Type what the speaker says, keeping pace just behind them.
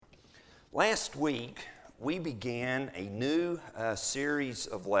Last week, we began a new series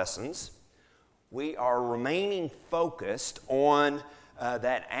of lessons. We are remaining focused on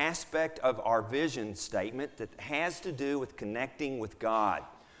that aspect of our vision statement that has to do with connecting with God.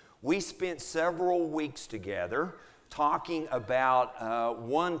 We spent several weeks together talking about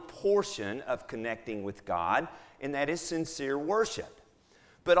one portion of connecting with God, and that is sincere worship.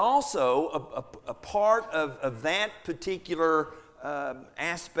 But also, a part of that particular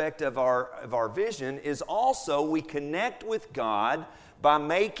aspect of our vision is also we connect with God by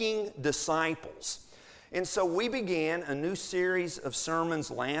making disciples. And so we began a new series of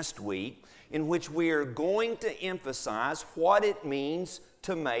sermons last week in which we are going to emphasize what it means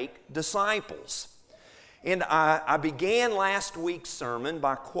to make disciples. And I began last week's sermon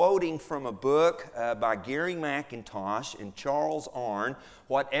by quoting from a book by Gary McIntosh and Charles Arnn,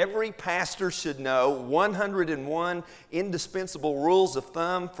 What Every Pastor Should Know, 101 Indispensable Rules of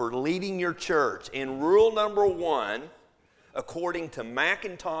Thumb for Leading Your Church. And rule number 1, according to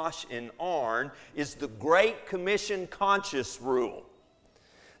McIntosh and Arnn, is the Great Commission conscious rule.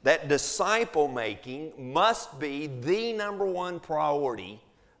 That disciple making must be the number one priority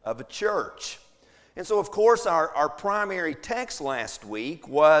of a church. And so, of course, our primary text last week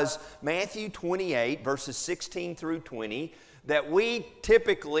was Matthew 28, verses 16 through 20, that we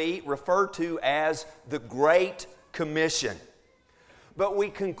typically refer to as the Great Commission. But we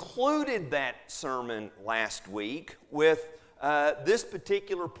concluded that sermon last week with this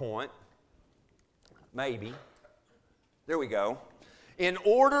particular point. Maybe. There we go. In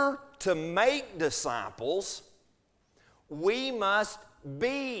order to make disciples, we must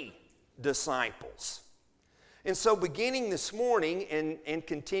be disciples. And so beginning this morning and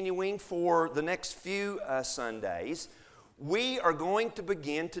continuing for the next few Sundays, we are going to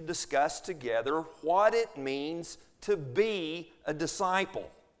begin to discuss together what it means to be a disciple.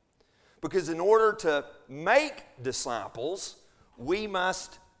 Because in order to make disciples, we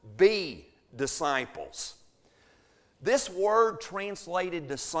must be disciples. This word translated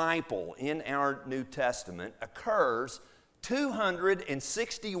disciple in our New Testament occurs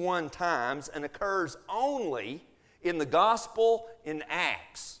 261 times and occurs only in the Gospel in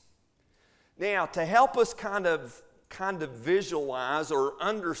Acts. Now, to help us kind of visualize or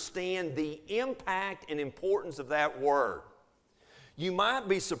understand the impact and importance of that word, you might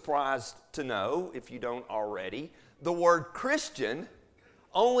be surprised to know, if you don't already, the word Christian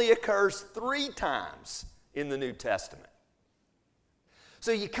only occurs 3 times in the New Testament.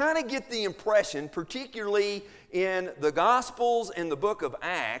 So you kind of get the impression, particularly in the Gospels and the book of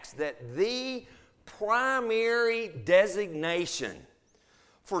Acts, that the primary designation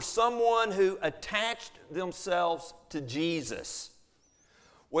for someone who attached themselves to Jesus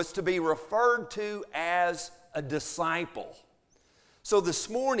was to be referred to as a disciple. So this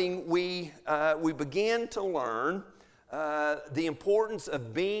morning we began to learn the importance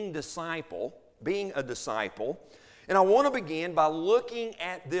of being a disciple. And I want to begin by looking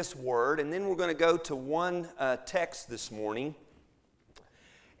at this word, and then we're going to go to one text this morning.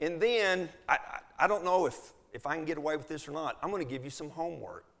 And then, I don't know if I can get away with this or not, I'm going to give you some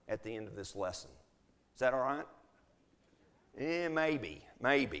homework at the end of this lesson. Is that all right?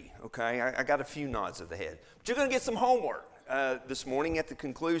 Maybe. Okay, I got a few nods of the head. But you're going to get some homework this morning at the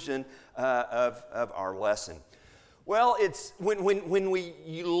conclusion of our lesson. Well, it's when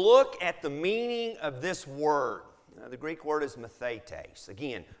you look at the meaning of this word, the Greek word is mathetes.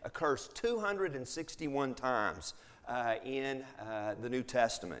 Again, occurs 261 times in the New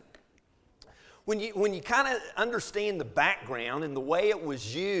Testament. When you kind of understand the background and the way it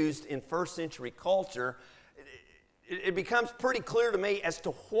was used in first century culture, it becomes pretty clear to me as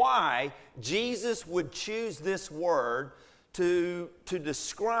to why Jesus would choose this word to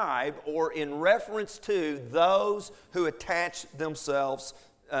describe or in reference to those who attach themselves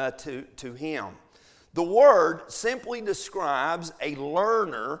to Him. The word simply describes a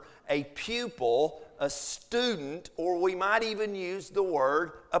learner, a pupil, a student, or we might even use the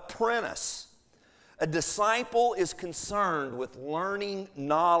word apprentice. A disciple is concerned with learning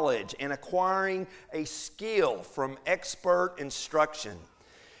knowledge and acquiring a skill from expert instruction.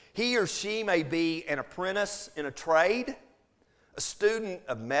 He or she may be an apprentice in a trade, a student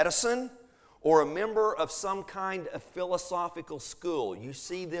of medicine, or a member of some kind of philosophical school. You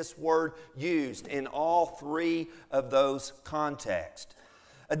see this word used in all 3 of those contexts.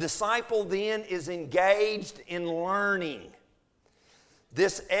 A disciple then is engaged in learning.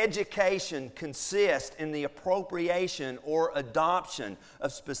 This education consists in the appropriation or adoption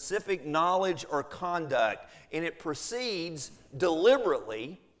of specific knowledge or conduct, and it proceeds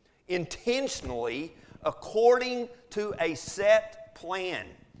deliberately, intentionally, according to a set plan.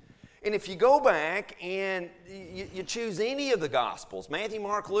 And if you go back and you choose any of the Gospels, Matthew,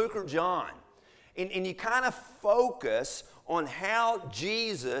 Mark, Luke, or John, and you kind of focus on how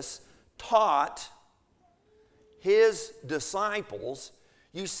Jesus taught his disciples,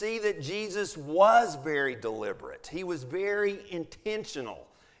 you see that Jesus was very deliberate. He was very intentional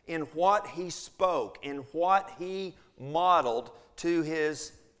in what he spoke, in what he modeled to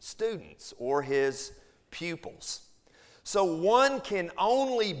his students or his pupils. So one can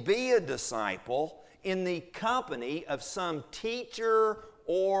only be a disciple in the company of some teacher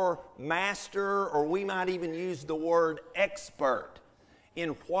or master, or we might even use the word expert in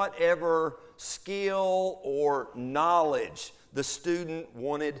whatever skill or knowledge the student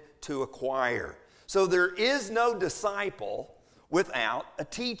wanted to acquire. So there is no disciple without a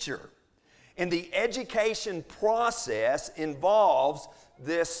teacher. And the education process involves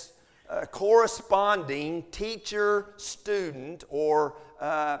this corresponding teacher-student or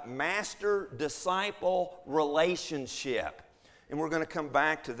master-disciple relationship. And we're going to come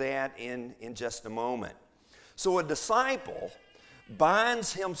back to that in just a moment. So a disciple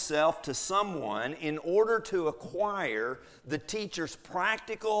binds himself to someone in order to acquire the teacher's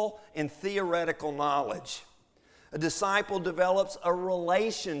practical and theoretical knowledge. A disciple develops a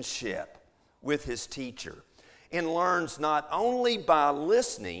relationship with his teacher and learns not only by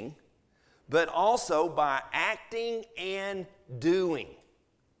listening, but also by acting and doing.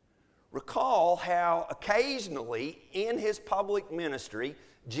 Recall how occasionally in his public ministry,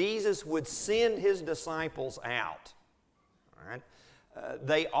 Jesus would send his disciples out. All right?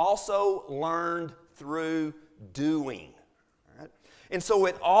 They also learned through doing. All right? And so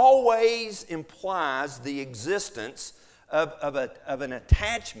it always implies the existence of an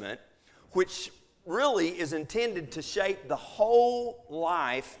attachment which really is intended to shape the whole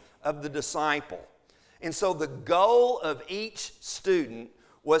life of the disciple. And so the goal of each student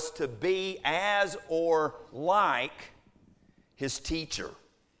was to be as or like his teacher.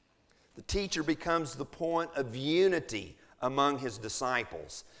 The teacher becomes the point of unity among his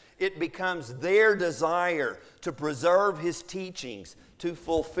disciples. It becomes their desire to preserve his teachings, to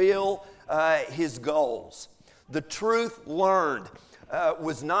fulfill his goals. The truth learned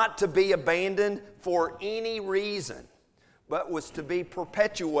was not to be abandoned for any reason, but was to be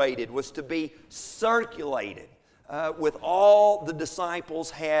perpetuated, was to be circulated with all the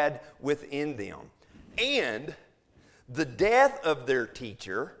disciples had within them. And the death of their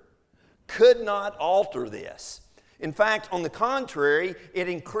teacher could not alter this. In fact, on the contrary, it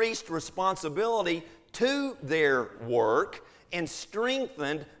increased responsibility to their work and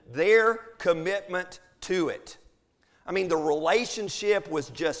strengthened their commitment to it. I mean, the relationship was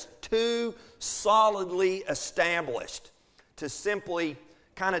just too solidly established to simply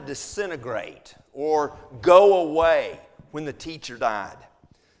kind of disintegrate or go away when the teacher died.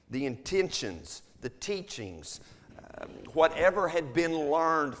 The intentions, the teachings, whatever had been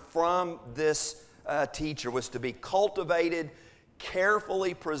learned from this teacher was to be cultivated,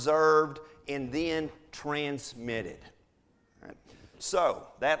 carefully preserved, and then transmitted. Right? So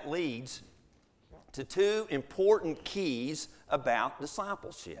that leads to two important keys about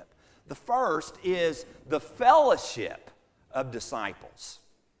discipleship. The first is the fellowship of disciples.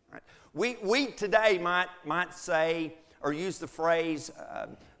 Right? We today might say or use the phrase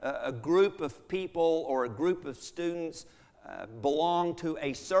a group of people or a group of students belong to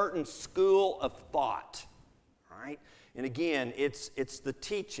a certain school of thought. Right? And again, it's the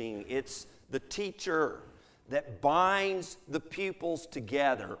teaching, it's the teacher that binds the pupils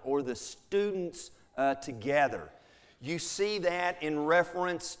together or the students together. You see that in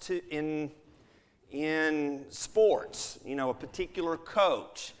reference to in sports. You know, a particular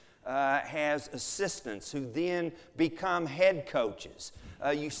coach has assistants who then become head coaches.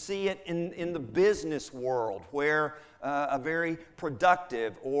 You see it in the business world where a very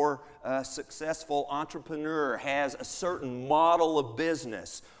productive or successful entrepreneur has a certain model of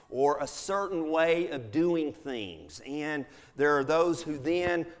business or a certain way of doing things. And there are those who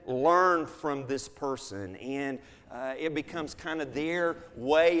then learn from this person, and it becomes kind of their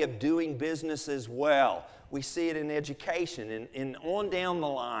way of doing business as well. We see it in education and on down the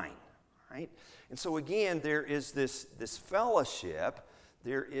line, right? And so again, there is this fellowship,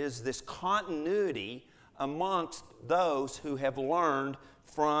 there is this continuity amongst those who have learned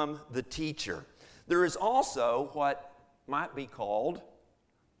from the teacher. There is also what might be called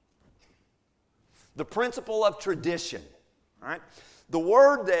the principle of tradition. Right? The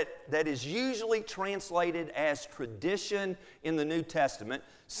word that is usually translated as tradition in the New Testament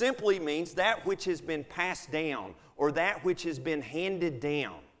simply means that which has been passed down or that which has been handed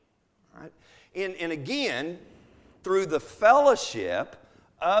down. Right? And again, through the fellowship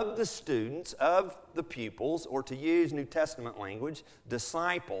of the students, of the pupils, or to use New Testament language,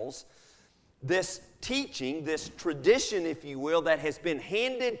 disciples, this teaching, this tradition, if you will, that has been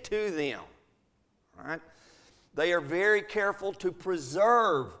handed to them. All right? They are very careful to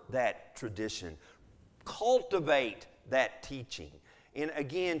preserve that tradition, cultivate that teaching, and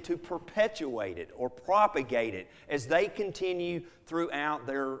again, to perpetuate it or propagate it as they continue throughout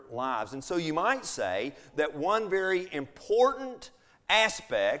their lives. And so you might say that one very important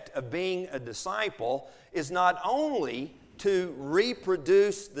aspect of being a disciple is not only to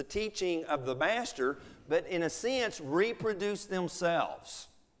reproduce the teaching of the Master, but in a sense, reproduce themselves.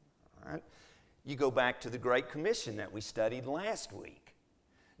 All right? You go back to the Great Commission that we studied last week.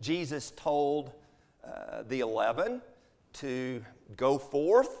 Jesus told the 11 to go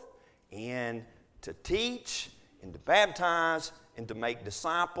forth and to teach and to baptize and to make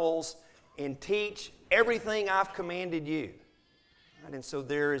disciples and teach everything I've commanded you. Right? And so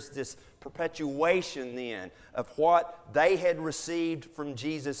there is this perpetuation then of what they had received from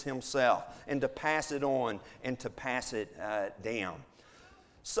Jesus himself, and to pass it on and to pass it down.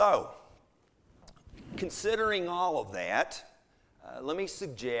 So, considering all of that, let me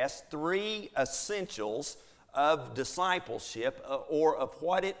suggest 3 essentials of discipleship, or of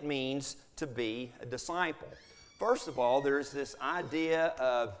what it means to be a disciple. First of all, there's this idea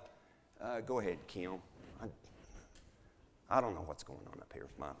of, go ahead, Kim. I don't know what's going on up here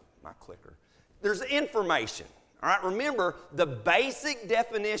with my clicker. There's information. All right, remember, the basic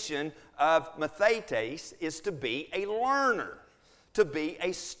definition of mathetes is to be a learner, to be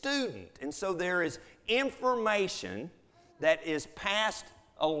a student. And so there is information that is passed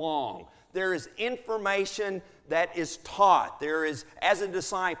along. There is information that is taught. There is, as a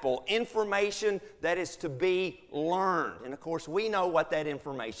disciple, information that is to be learned. And of course, we know what that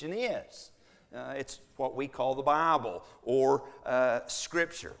information is. It's what we call the Bible or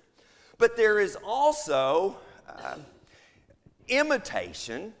Scripture. But there is also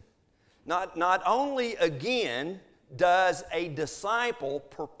imitation. Not only, again, does a disciple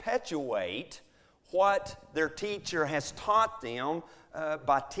perpetuate what their teacher has taught them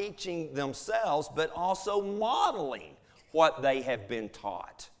by teaching themselves, but also modeling what they have been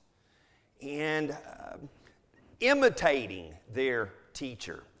taught and imitating their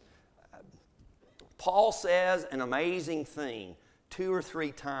teacher. Paul says an amazing thing 2 or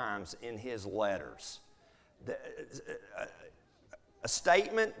 3 times in his letters. A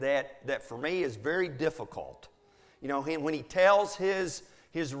statement that for me is very difficult. You know, when he tells his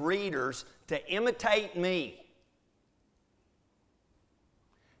readers to imitate me.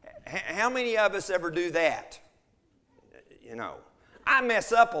 How many of us ever do that? You know, I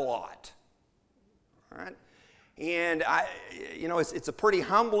mess up a lot. All right? And it's a pretty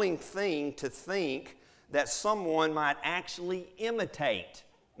humbling thing to think that someone might actually imitate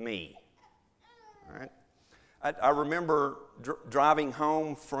me. All right? I remember driving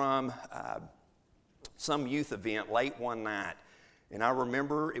home from some youth event late one night, and I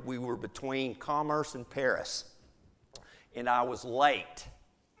remember we were between Commerce and Paris, and I was late.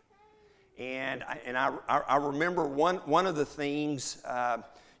 And I remember one of the things I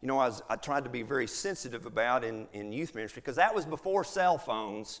tried to be very sensitive about in youth ministry, because that was before cell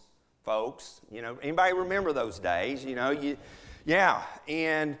phones, folks. You know, anybody remember those days?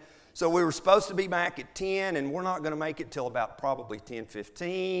 And so we were supposed to be back at 10, and we're not going to make it till about probably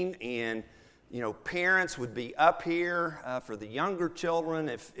 10:15. And parents would be up here for the younger children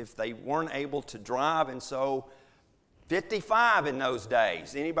if they weren't able to drive, and so 55 in those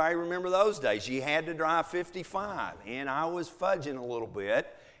days. Anybody remember those days? You had to drive 55, and I was fudging a little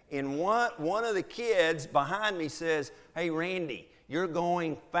bit. And one of the kids behind me says, "Hey, Randy, you're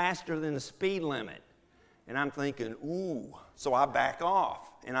going faster than the speed limit." And I'm thinking, ooh. So I back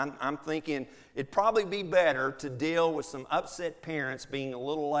off. And I'm thinking it'd probably be better to deal with some upset parents being a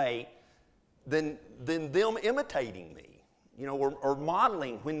little late than them imitating me, or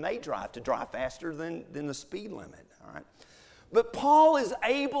modeling when they drive, to drive faster than the speed limit. All right? But Paul is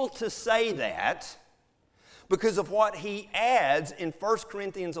able to say that because of what he adds in 1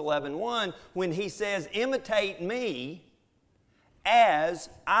 Corinthians 11:1 when he says, "Imitate me as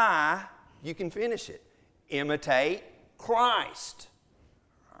I," you can finish it, "imitate Christ."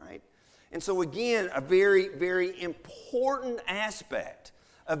 All right? And so again, a very, very important aspect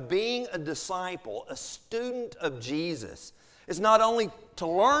of being a disciple, a student of Jesus, is not only to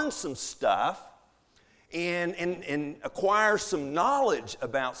learn some stuff and acquire some knowledge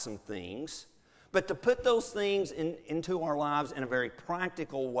about some things, but to put those things into our lives in a very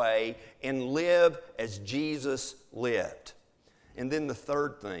practical way and live as Jesus lived. And then the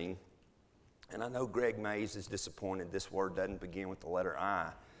third thing And I know Greg Mays is disappointed this word doesn't begin with the letter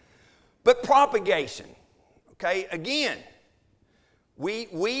I. But propagation, okay? Again,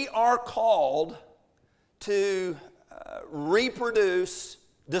 we are called to reproduce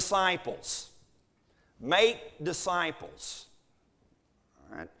disciples, make disciples.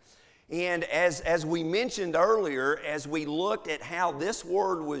 All right? And as we mentioned earlier, as we looked at how this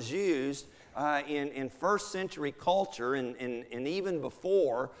word was used in first century culture and even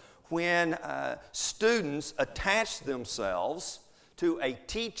before, when students attached themselves to a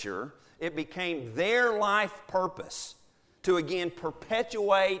teacher, it became their life purpose to again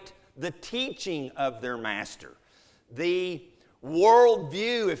perpetuate the teaching of their master, the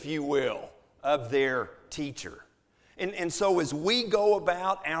worldview, if you will, of their teacher. And so as we go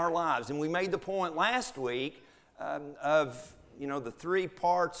about our lives, and we made the point last week of the 3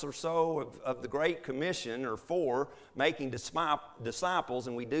 parts or so of the Great Commission, or 4, making disciples,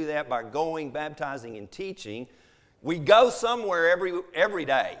 and we do that by going, baptizing, and teaching. We go somewhere every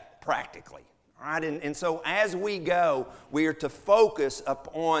day, practically. All right? And so as we go, we are to focus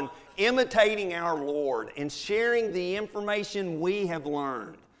upon imitating our Lord and sharing the information we have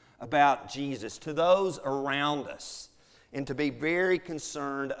learned about Jesus to those around us, and to be very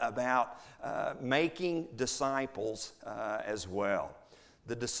concerned about making disciples as well.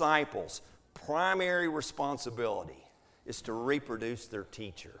 The disciples' primary responsibility is to reproduce their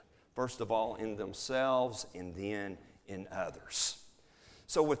teacher, first of all in themselves and then in others.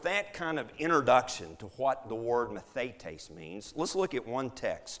 So with that kind of introduction to what the word mathetes means, let's look at one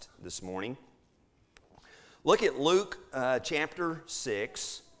text this morning. Look at Luke chapter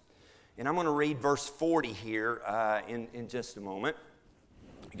 6, and I'm going to read verse 40 here in just a moment.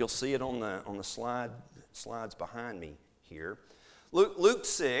 You'll see it on the slides behind me here. Luke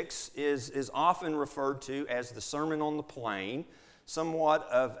 6 is often referred to as the Sermon on the Plain, somewhat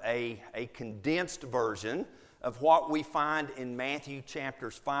of a condensed version of what we find in Matthew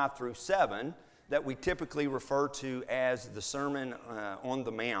chapters 5 through 7 that we typically refer to as the Sermon on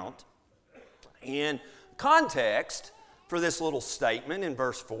the Mount. And context for this little statement in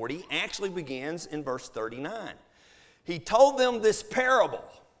verse 40 actually begins in verse 39. He told them this parable.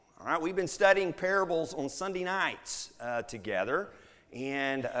 All right, we've been studying parables on Sunday nights together,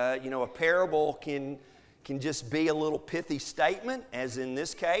 and a parable can just be a little pithy statement, as in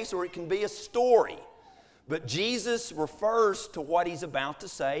this case, or it can be a story. But Jesus refers to what he's about to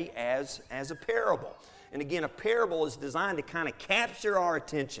say as a parable. And again, a parable is designed to kind of capture our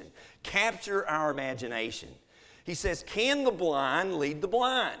attention, capture our imagination. He says, can the blind lead the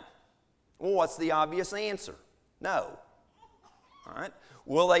blind? Well, what's the obvious answer? No. All right.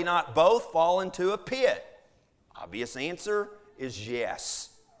 Will they not both fall into a pit? Obvious answer is yes.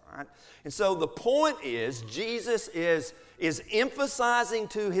 All right. And so the point is, Jesus is emphasizing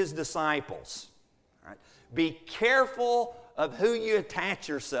to his disciples, all right, be careful of who you attach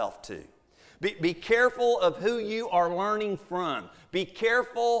yourself to. Be careful of who you are learning from. Be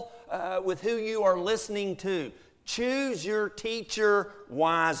careful with who you are listening to. Choose your teacher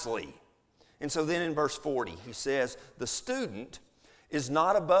wisely. And so then in verse 40, he says, the student is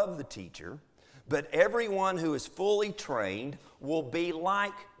not above the teacher, but everyone who is fully trained will be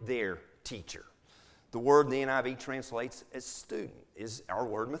like their teacher. The word the NIV translates as student is our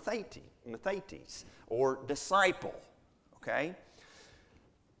word mathetes, or disciple, okay?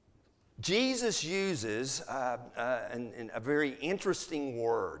 Jesus uses a very interesting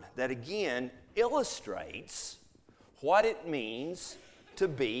word that again illustrates what it means to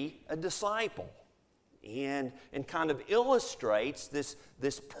be a disciple, and kind of illustrates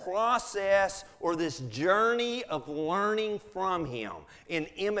this process or this journey of learning from him and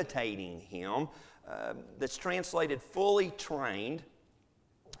imitating him that's translated fully trained.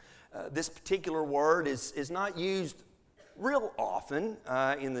 This particular word is not used real often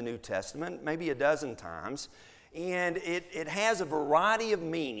in the New Testament, maybe a dozen times, and it has a variety of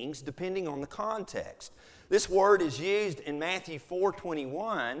meanings depending on the context. This word is used in Matthew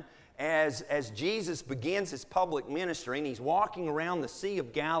 4:21 as Jesus begins his public ministry, and he's walking around the Sea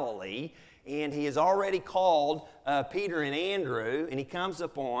of Galilee, and he has already called Peter and Andrew, and he comes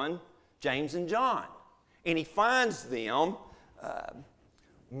upon James and John, and he finds them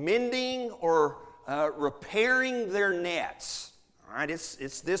mending or repairing their nets. All right,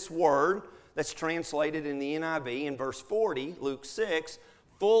 it's this word that's translated in the NIV in verse 40, Luke 6,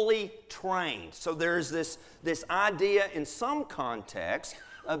 fully trained. So there's this idea in some context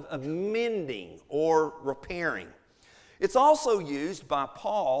of mending or repairing. It's also used by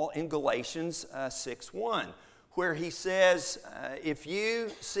Paul in Galatians 6:1, where he says, if you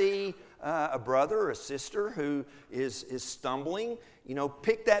see a brother or a sister who is stumbling,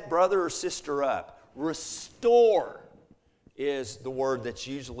 pick that brother or sister up. Restore is the word that's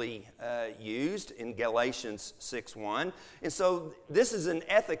usually used in Galatians 6:1. And so this is an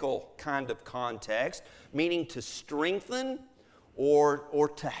ethical kind of context, meaning to strengthen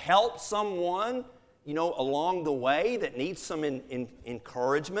or to help someone, along the way that needs some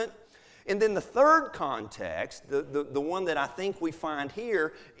encouragement. And then the third context, the one that I think we find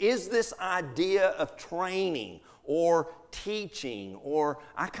here, is this idea of training or teaching, or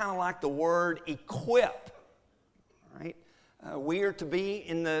I kind of like the word equip, right? We are to be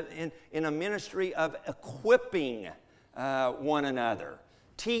in a ministry of equipping one another,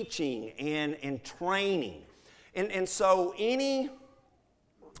 teaching and training. And so any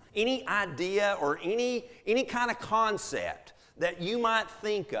idea or any kind of concept that you might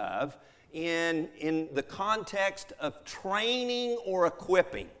think of in the context of training or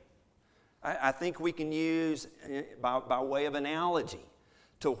equipping, I think we can use by way of analogy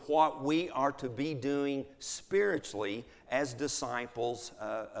to what we are to be doing spiritually as disciples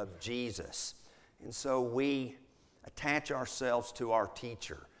of Jesus. And so we attach ourselves to our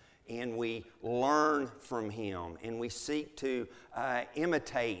teacher, and we learn from him, and we seek to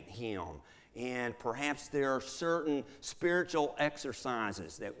imitate him. And perhaps there are certain spiritual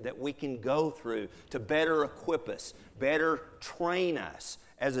exercises that we can go through to better equip us, better train us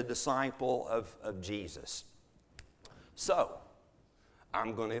as a disciple of Jesus. So,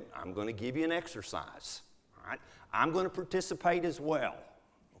 I'm going to give you an exercise. All right? I'm going to participate as well.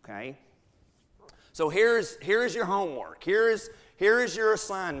 Okay? So here's your homework. Here is your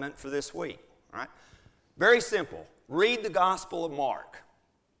assignment for this week. All right? Very simple. Read the Gospel of Mark.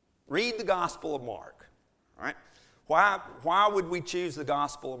 Read the Gospel of Mark. All right? Why would we choose the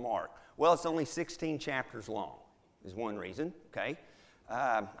Gospel of Mark? Well, it's only 16 chapters long, is one reason. Okay?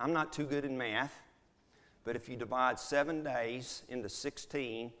 I'm not too good in math. But if you divide 7 days into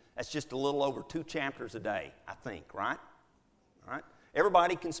 16, that's just a little over 2 chapters a day, I think, right? All right?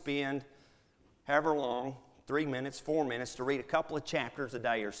 Everybody can spend however long, 3 minutes, 4 minutes, to read a couple of chapters a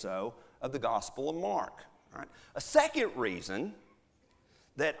day or so of the Gospel of Mark. All right? A second reason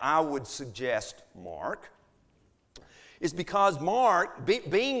that I would suggest Mark is because Mark,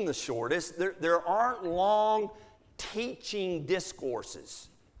 being the shortest, there aren't long teaching discourses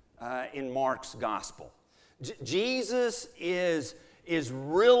in Mark's Gospel. Jesus is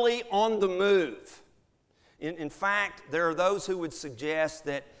really on the move. In fact, there are those who would suggest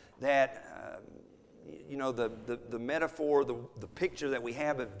that the metaphor, the picture that we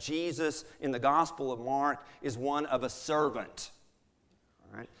have of Jesus in the Gospel of Mark is one of a servant.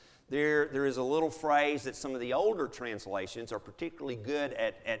 All right? There is a little phrase that some of the older translations are particularly good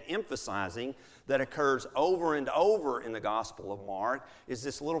at emphasizing that occurs over and over in the Gospel of Mark, is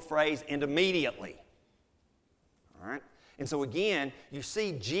this little phrase, "and immediately." All right? And so again, you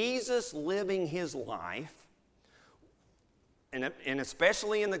see Jesus living his life, and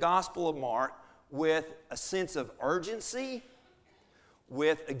especially in the Gospel of Mark, with a sense of urgency,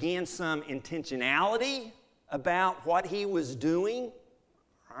 with, again, some intentionality about what he was doing.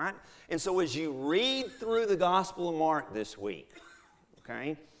 All right? And so as you read through the Gospel of Mark this week,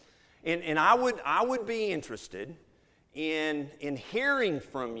 okay, and I would be interested in hearing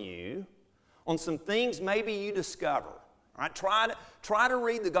from you on some things maybe you discover. All right? Try to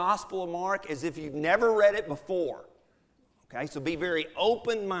read the Gospel of Mark as if you've never read it before. Okay? So be very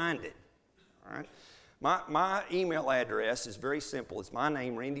open-minded. All right? My email address is very simple. It's my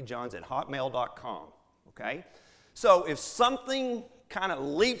name, randyjohns@hotmail.com. Okay? So if something kind of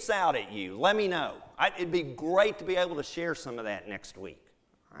leaps out at you, let me know. It'd be great to be able to share some of that next week.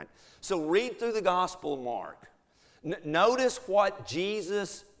 All right? So read through the Gospel of Mark. Notice what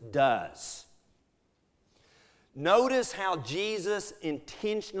Jesus does. Notice how Jesus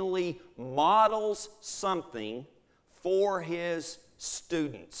intentionally models something for his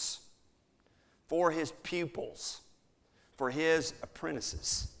students, for his pupils, for his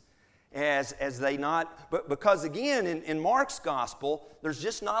apprentices. As they but because again, in Mark's Gospel, there's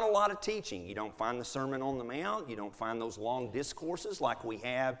just not a lot of teaching. You don't find the Sermon on the Mount. You don't find those long discourses like we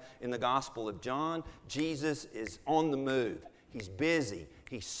have in the Gospel of John. Jesus is on the move. He's busy.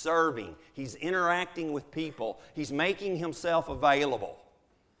 He's serving. He's interacting with people. He's making himself available.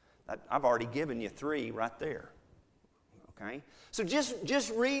 I've already given you 3 right there. Okay? So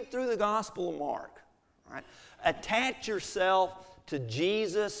just read through the Gospel of Mark. Right? Attach yourself to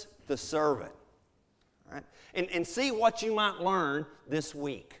Jesus the servant. Right? And see what you might learn this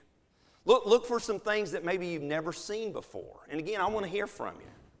week. Look for some things that maybe you've never seen before. And again, I want to hear from you.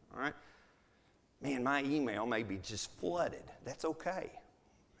 All right? Man, my email may be just flooded. That's okay.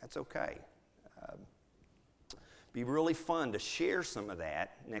 That's okay. Be really fun to share some of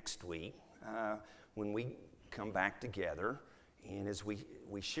that next week when we come back together, and as we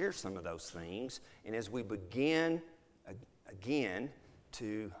share some of those things, and as we begin again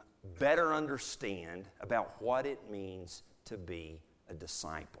to better understand about what it means to be a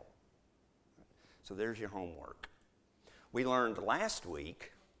disciple. So there's your homework. We learned last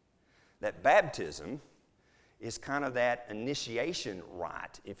week that baptism is kind of that initiation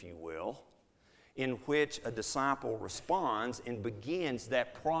rite, if you will, in which a disciple responds and begins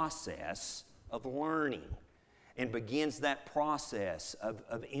that process of learning and begins that process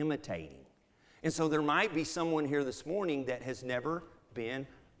of imitating. And so there might be someone here this morning that has never been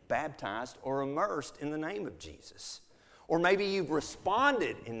baptized or immersed in the name of Jesus. Or maybe you've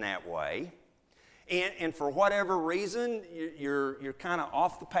responded in that way, and for whatever reason, you're kind of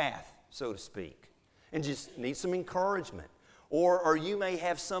off the path, so to speak, and just need some encouragement. Or you may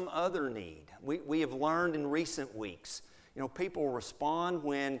have some other need. We have learned in recent weeks, people respond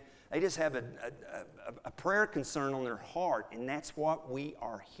when they just have a prayer concern on their heart, and that's what we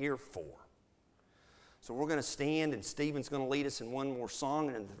are here for. So we're going to stand, and Stephen's going to lead us in one more song,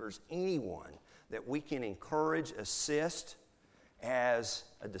 and if there's anyone that we can encourage, assist as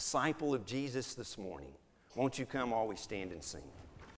a disciple of Jesus this morning, won't you come while we stand and sing?